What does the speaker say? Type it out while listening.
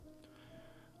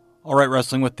All right,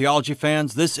 Wrestling with Theology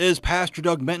fans, this is Pastor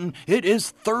Doug Minton. It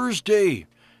is Thursday,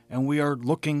 and we are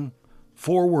looking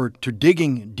forward to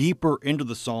digging deeper into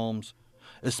the Psalms,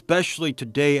 especially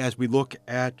today as we look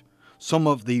at some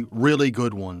of the really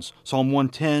good ones. Psalm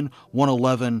 110,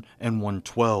 111, and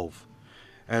 112,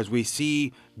 as we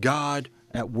see God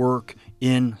at work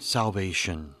in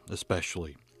salvation,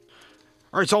 especially.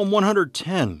 All right, Psalm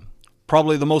 110,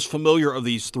 probably the most familiar of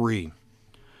these three,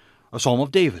 a Psalm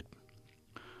of David.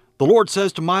 The Lord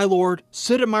says to my Lord,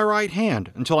 sit at my right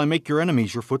hand until I make your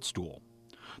enemies your footstool.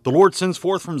 The Lord sends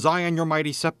forth from Zion your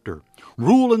mighty scepter.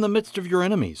 Rule in the midst of your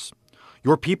enemies.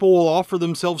 Your people will offer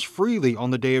themselves freely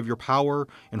on the day of your power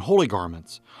in holy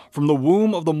garments. From the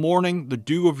womb of the morning, the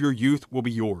dew of your youth will be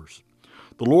yours.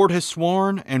 The Lord has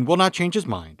sworn and will not change his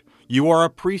mind. You are a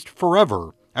priest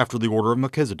forever after the order of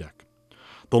Melchizedek.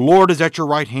 The Lord is at your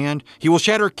right hand. He will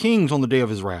shatter kings on the day of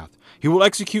his wrath. He will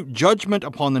execute judgment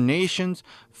upon the nations,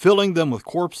 filling them with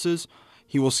corpses.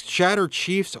 He will shatter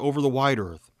chiefs over the wide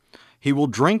earth. He will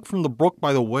drink from the brook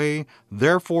by the way,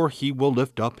 therefore he will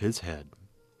lift up his head.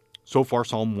 So far,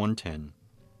 Psalm 110.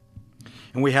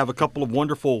 And we have a couple of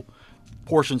wonderful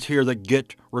portions here that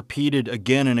get repeated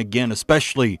again and again,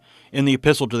 especially in the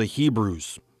epistle to the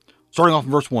Hebrews. Starting off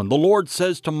in verse 1, the Lord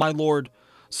says to my Lord,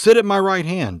 sit at my right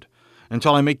hand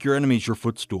until I make your enemies your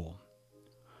footstool.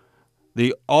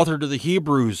 The author to the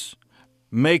Hebrews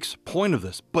makes point of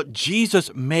this, but Jesus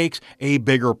makes a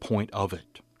bigger point of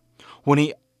it. When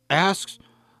he asks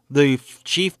the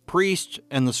chief priests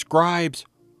and the scribes,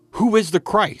 who is the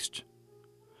Christ?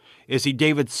 Is he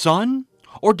David's son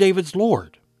or David's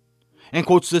Lord? And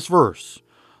quotes this verse.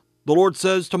 The Lord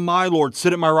says to my Lord,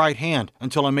 sit at my right hand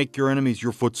until I make your enemies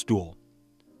your footstool.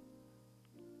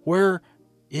 Where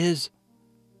is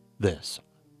this?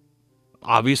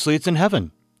 Obviously, it's in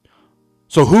heaven.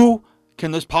 So who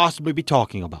can this possibly be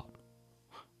talking about?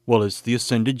 Well, it's the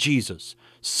ascended Jesus,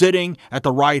 sitting at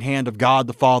the right hand of God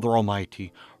the Father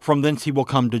Almighty. From thence he will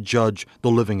come to judge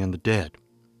the living and the dead.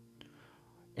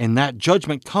 And that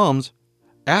judgment comes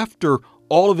after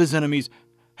all of his enemies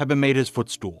have been made his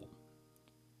footstool.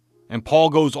 And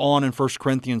Paul goes on in 1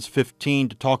 Corinthians 15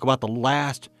 to talk about the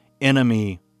last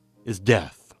enemy is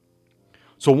death.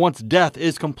 So once death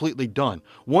is completely done,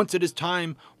 once it is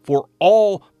time for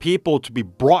all people to be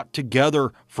brought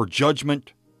together for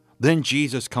judgment, then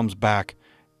Jesus comes back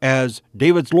as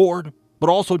David's Lord, but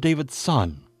also David's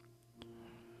son.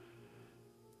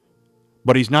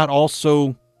 But he's not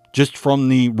also just from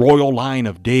the royal line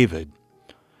of David.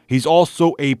 He's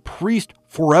also a priest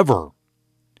forever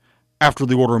after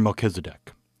the order of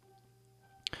Melchizedek.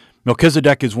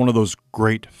 Melchizedek is one of those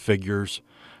great figures,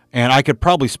 and I could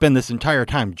probably spend this entire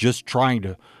time just trying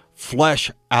to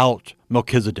flesh out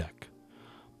Melchizedek.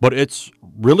 But it's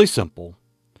really simple.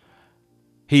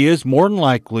 He is more than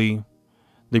likely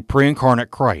the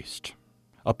pre-incarnate Christ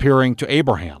appearing to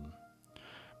Abraham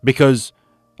because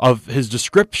of his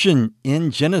description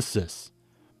in Genesis.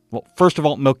 Well, first of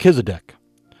all, Melchizedek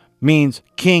means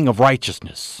king of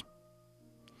righteousness.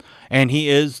 And he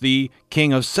is the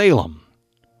king of Salem,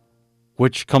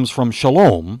 which comes from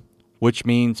Shalom, which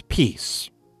means peace.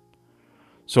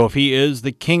 So if he is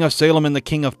the king of Salem and the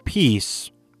king of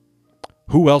peace,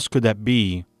 who else could that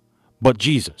be but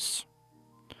Jesus?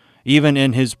 Even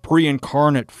in his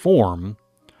pre-incarnate form,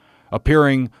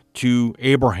 appearing to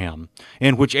Abraham,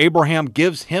 in which Abraham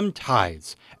gives him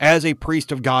tithes as a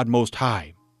priest of God Most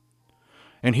High.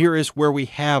 And here is where we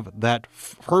have that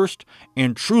first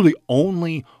and truly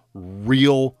only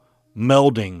real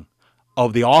melding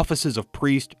of the offices of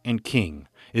priest and king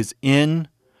is in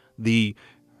the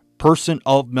person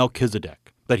of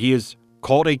Melchizedek, that he is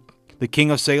called the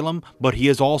king of Salem, but he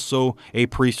is also a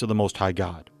priest of the Most High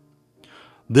God.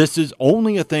 This is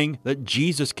only a thing that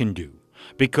Jesus can do,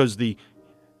 because the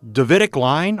Davidic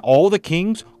line, all the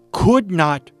kings, could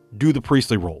not do the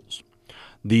priestly roles.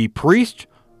 The priest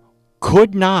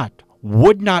could not,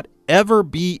 would not ever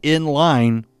be in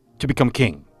line to become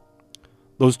king.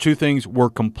 Those two things were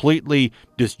completely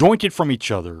disjointed from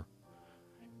each other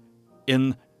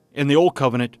in the Old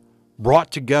Covenant,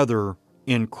 brought together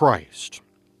in Christ.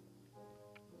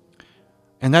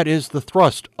 And that is the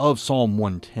thrust of Psalm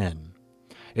 110,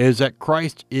 is that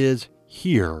Christ is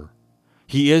here.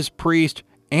 He is priest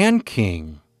and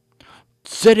king,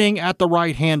 sitting at the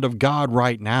right hand of God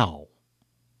right now.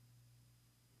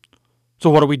 So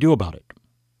what do we do about it?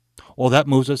 Well, that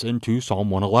moves us into Psalm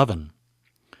 111.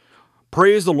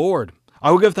 Praise the Lord.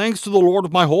 I will give thanks to the Lord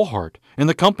with my whole heart, in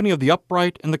the company of the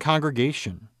upright and the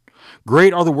congregation.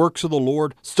 Great are the works of the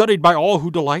Lord, studied by all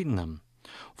who delight in them.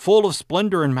 Full of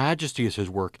splendor and majesty is his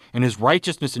work, and his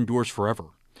righteousness endures forever.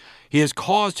 He has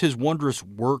caused his wondrous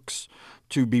works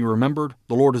to be remembered.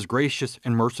 The Lord is gracious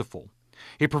and merciful.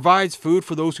 He provides food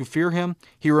for those who fear him.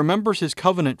 He remembers his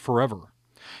covenant forever.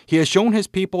 He has shown his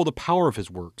people the power of his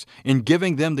works in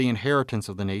giving them the inheritance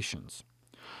of the nations.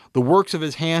 The works of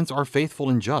his hands are faithful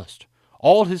and just.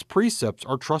 All his precepts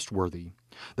are trustworthy.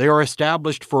 They are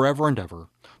established forever and ever,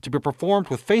 to be performed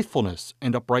with faithfulness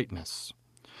and uprightness.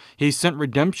 He sent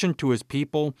redemption to his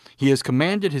people. He has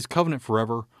commanded his covenant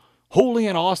forever. Holy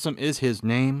and awesome is his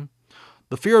name.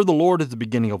 The fear of the Lord is the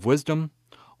beginning of wisdom.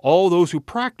 All those who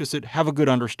practice it have a good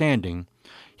understanding.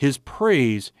 His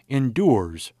praise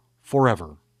endures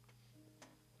forever.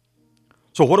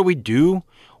 So what do we do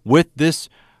with this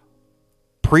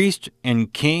priest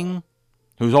and king,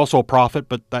 who's also a prophet,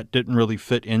 but that didn't really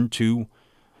fit into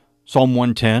Psalm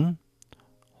 110?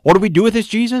 What do we do with this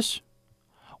Jesus?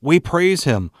 We praise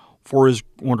him for his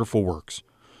wonderful works.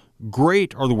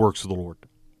 Great are the works of the Lord.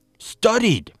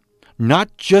 Studied,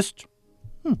 not just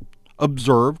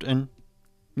observed and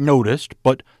noticed,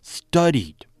 but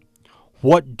studied.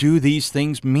 What do these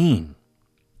things mean?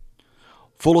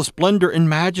 Full of splendor and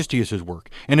majesty is his work,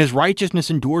 and his righteousness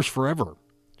endures forever.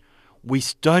 We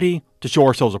study to show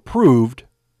ourselves approved,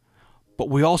 but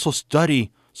we also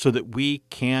study so that we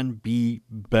can be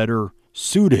better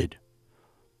suited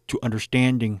to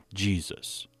understanding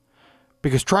Jesus.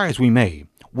 Because try as we may,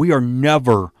 we are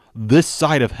never this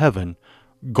side of heaven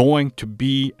going to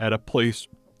be at a place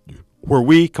where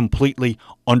we completely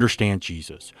understand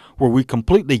Jesus, where we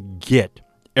completely get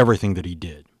everything that he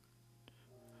did.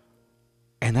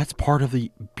 And that's part of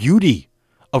the beauty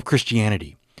of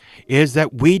Christianity, is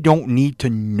that we don't need to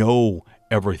know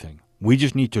everything. We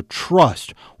just need to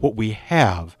trust what we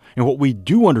have and what we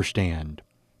do understand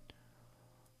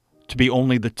to be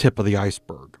only the tip of the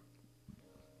iceberg.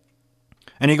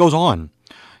 And he goes on.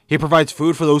 He provides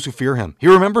food for those who fear him. He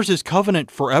remembers his covenant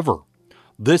forever.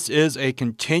 This is a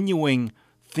continuing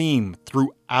theme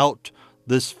throughout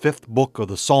this fifth book of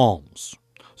the Psalms,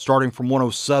 starting from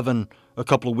 107 a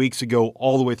couple of weeks ago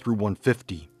all the way through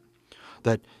 150,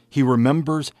 that he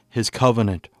remembers his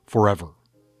covenant forever.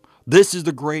 This is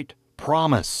the great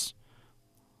promise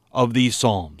of these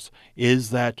Psalms, is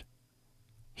that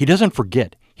he doesn't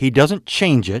forget. He doesn't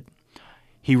change it.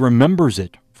 He remembers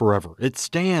it forever. It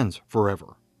stands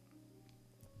forever.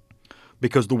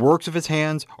 Because the works of his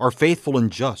hands are faithful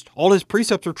and just. All his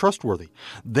precepts are trustworthy.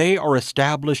 They are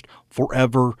established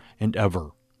forever and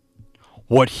ever.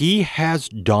 What he has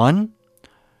done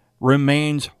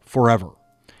remains forever.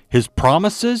 His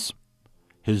promises,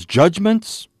 his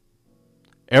judgments,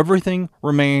 everything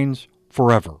remains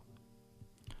forever.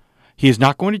 He is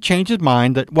not going to change his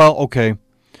mind that, well, okay,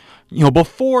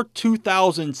 before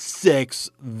 2006,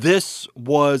 this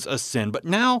was a sin. But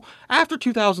now, after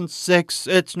 2006,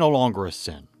 it's no longer a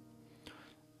sin.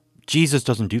 Jesus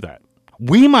doesn't do that.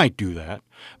 We might do that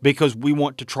because we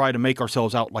want to try to make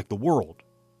ourselves out like the world.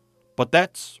 But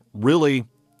that's really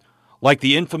like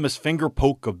the infamous finger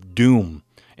poke of doom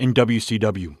in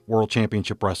WCW, World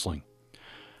Championship Wrestling.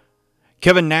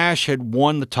 Kevin Nash had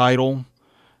won the title.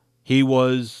 He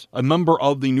was a member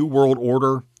of the New World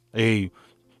Order, a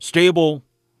stable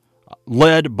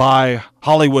led by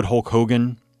Hollywood Hulk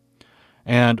Hogan.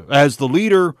 And as the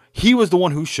leader, he was the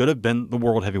one who should have been the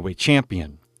World Heavyweight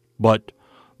Champion. But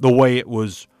the way it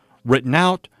was written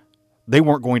out, they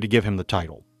weren't going to give him the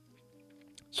title.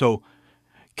 So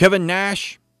Kevin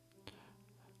Nash,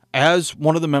 as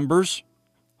one of the members,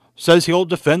 says he'll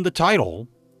defend the title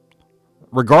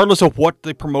regardless of what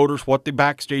the promoters, what the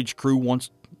backstage crew wants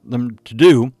them to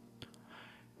do,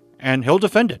 and he'll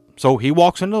defend it. So he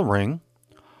walks into the ring.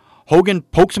 Hogan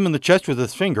pokes him in the chest with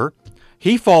his finger.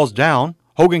 He falls down.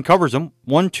 Hogan covers him.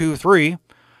 1, 2, 3.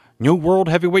 New World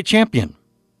Heavyweight Champion.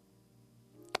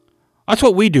 That's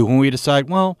what we do when we decide,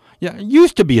 well, yeah, it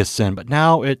used to be a sin, but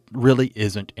now it really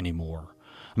isn't anymore.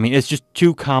 I mean, it's just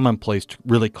too commonplace to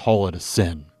really call it a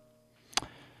sin.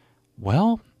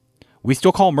 Well, we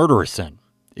still call murder a sin.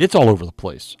 It's all over the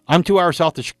place. I'm 2 hours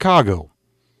south of Chicago.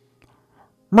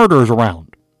 Murder is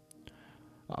around.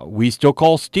 We still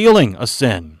call stealing a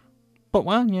sin. But,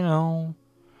 well,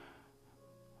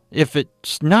 if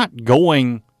it's not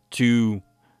going to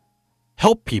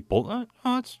help people,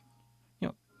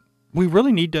 we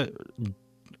really need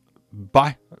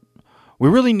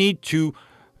to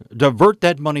divert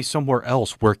that money somewhere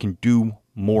else where it can do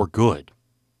more good.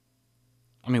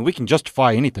 I mean, we can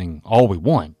justify anything all we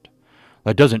want.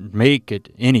 That doesn't make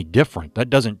it any different. That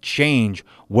doesn't change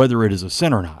whether it is a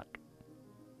sin or not.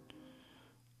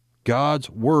 God's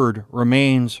word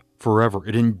remains forever.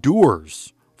 It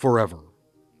endures forever.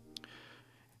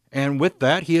 And with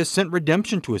that, he has sent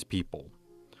redemption to his people.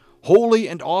 Holy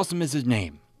and awesome is his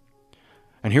name.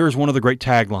 And here is one of the great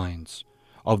taglines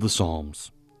of the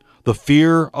Psalms. The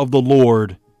fear of the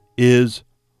Lord is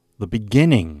the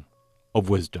beginning of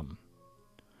wisdom.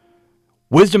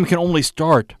 Wisdom can only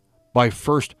start by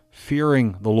first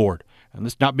fearing the Lord. And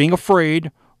this not being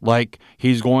afraid, like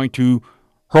he's going to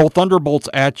hurl thunderbolts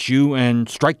at you and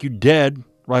strike you dead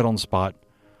right on the spot,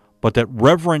 but that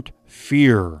reverent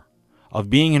fear of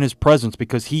being in his presence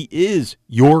because he is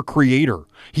your creator.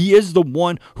 He is the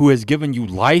one who has given you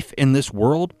life in this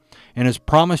world and has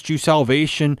promised you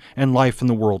salvation and life in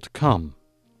the world to come.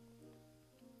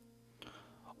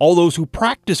 All those who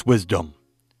practice wisdom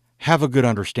have a good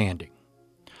understanding.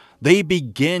 They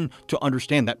begin to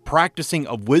understand that practicing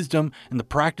of wisdom and the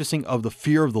practicing of the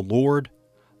fear of the Lord,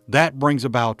 that brings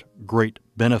about great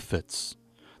benefits.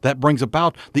 That brings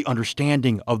about the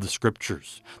understanding of the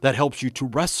Scriptures. That helps you to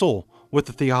wrestle with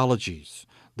the theologies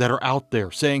that are out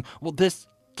there saying, well, this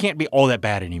can't be all that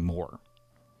bad anymore.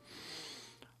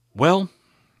 Well,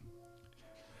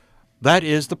 that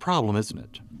is the problem, isn't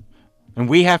it? And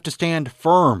we have to stand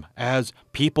firm as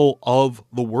people of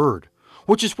the Word,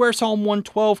 which is where Psalm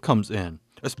 112 comes in,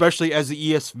 especially as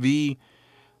the ESV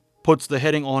puts the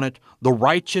heading on it, the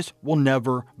righteous will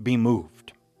never be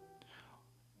moved.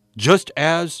 Just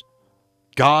as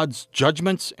God's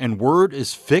judgments and word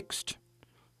is fixed,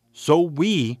 so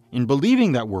we, in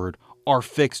believing that word, are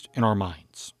fixed in our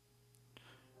minds.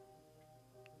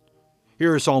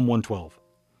 Here is Psalm 112.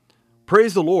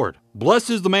 Praise the Lord. Blessed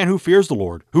is the man who fears the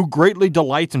Lord, who greatly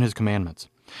delights in his commandments.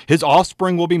 His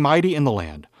offspring will be mighty in the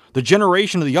land. The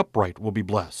generation of the upright will be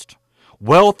blessed.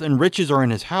 Wealth and riches are in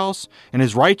his house, and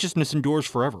his righteousness endures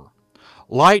forever.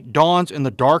 Light dawns in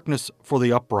the darkness for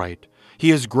the upright.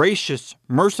 He is gracious,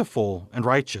 merciful, and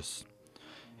righteous.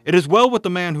 It is well with the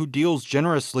man who deals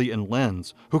generously and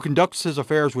lends, who conducts his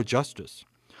affairs with justice.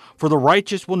 For the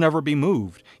righteous will never be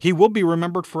moved. He will be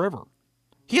remembered forever.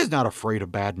 He is not afraid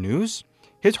of bad news.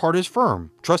 His heart is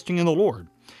firm, trusting in the Lord.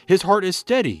 His heart is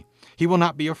steady. He will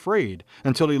not be afraid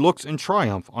until he looks in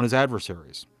triumph on his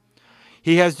adversaries.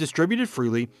 He has distributed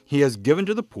freely. He has given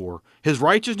to the poor. His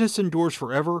righteousness endures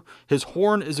forever. His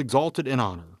horn is exalted in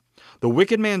honor. The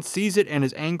wicked man sees it and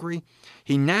is angry.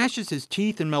 He gnashes his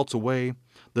teeth and melts away.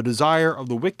 The desire of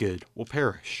the wicked will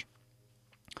perish.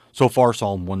 So far,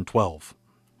 Psalm 112.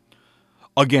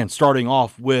 Again, starting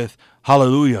off with,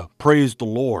 Hallelujah, praise the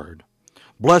Lord.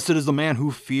 Blessed is the man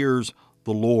who fears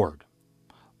the Lord.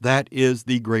 That is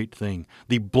the great thing.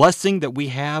 The blessing that we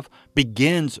have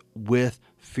begins with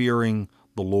fearing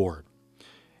the Lord.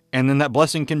 And then that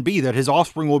blessing can be that his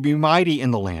offspring will be mighty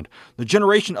in the land. The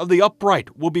generation of the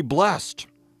upright will be blessed.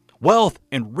 Wealth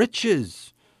and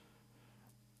riches,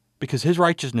 because his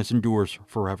righteousness endures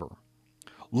forever.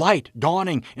 Light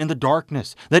dawning in the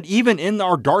darkness, that even in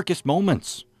our darkest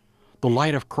moments, the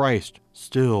light of Christ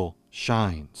still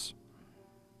shines.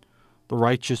 The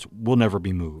righteous will never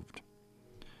be moved.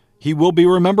 He will be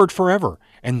remembered forever,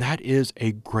 and that is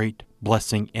a great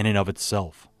blessing in and of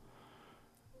itself.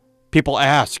 People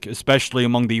ask, especially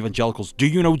among the evangelicals, do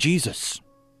you know Jesus?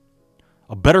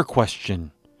 A better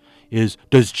question is,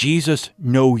 does Jesus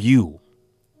know you?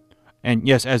 And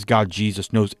yes, as God,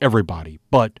 Jesus knows everybody,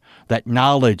 but that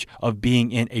knowledge of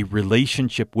being in a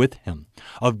relationship with him,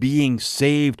 of being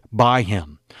saved by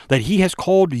him, that he has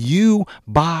called you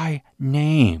by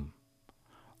name,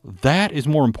 that is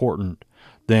more important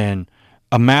than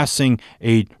amassing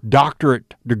a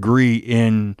doctorate degree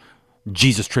in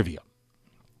Jesus trivia.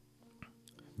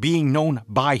 Being known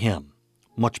by him,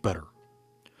 much better.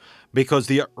 Because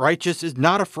the righteous is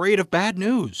not afraid of bad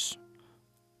news.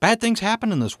 Bad things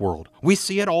happen in this world. We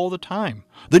see it all the time.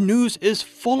 The news is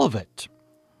full of it.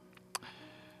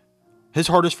 His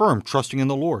heart is firm, trusting in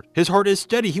the Lord. His heart is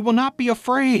steady. He will not be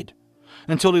afraid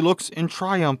until he looks in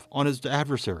triumph on his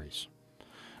adversaries.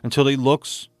 Until he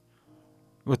looks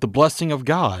with the blessing of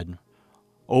God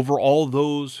over all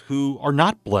those who are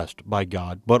not blessed by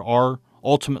God, but are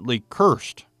ultimately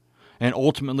cursed and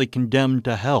ultimately condemned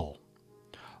to hell.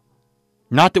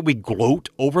 Not that we gloat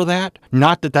over that,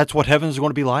 not that that's what heaven is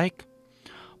going to be like,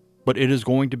 but it is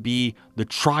going to be the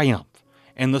triumph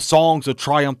and the songs of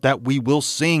triumph that we will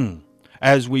sing,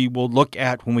 as we will look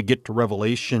at when we get to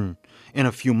Revelation in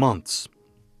a few months.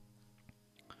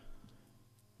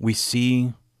 We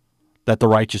see that the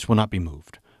righteous will not be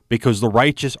moved, because the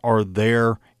righteous are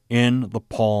there in the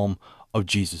palm of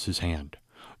Jesus' hand.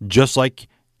 Just like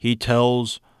he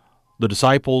tells the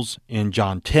disciples in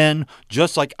John 10,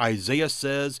 just like Isaiah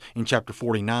says in chapter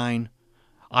 49,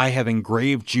 I have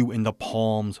engraved you in the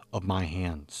palms of my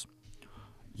hands.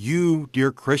 You,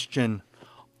 dear Christian,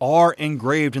 are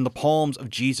engraved in the palms of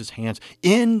Jesus' hands,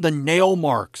 in the nail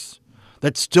marks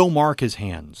that still mark his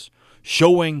hands,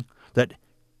 showing that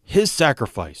his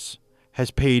sacrifice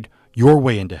has paid your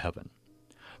way into heaven.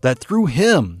 That through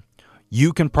him,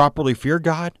 you can properly fear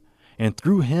God, and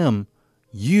through him,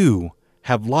 you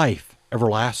have life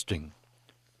everlasting.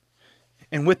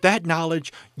 And with that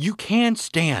knowledge, you can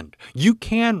stand. You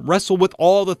can wrestle with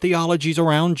all the theologies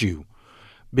around you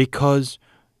because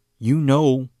you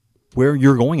know where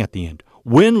you're going at the end.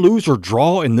 Win, lose, or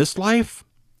draw in this life,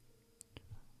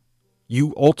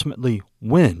 you ultimately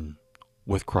win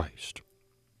with Christ.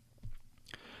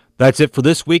 That's it for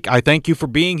this week. I thank you for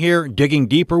being here, digging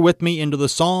deeper with me into the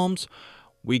Psalms.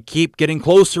 We keep getting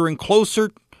closer and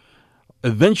closer.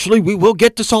 Eventually, we will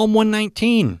get to Psalm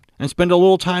 119 and spend a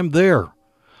little time there.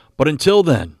 But until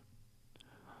then,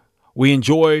 we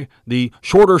enjoy the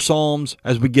shorter Psalms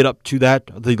as we get up to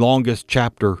the longest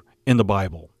chapter in the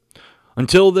Bible.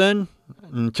 Until then,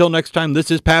 until next time, this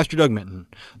is Pastor Doug Minton,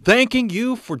 thanking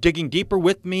you for digging deeper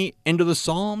with me into the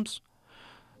Psalms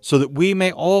so that we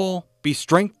may all be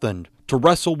strengthened to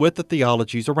wrestle with the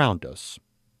theologies around us.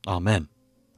 Amen.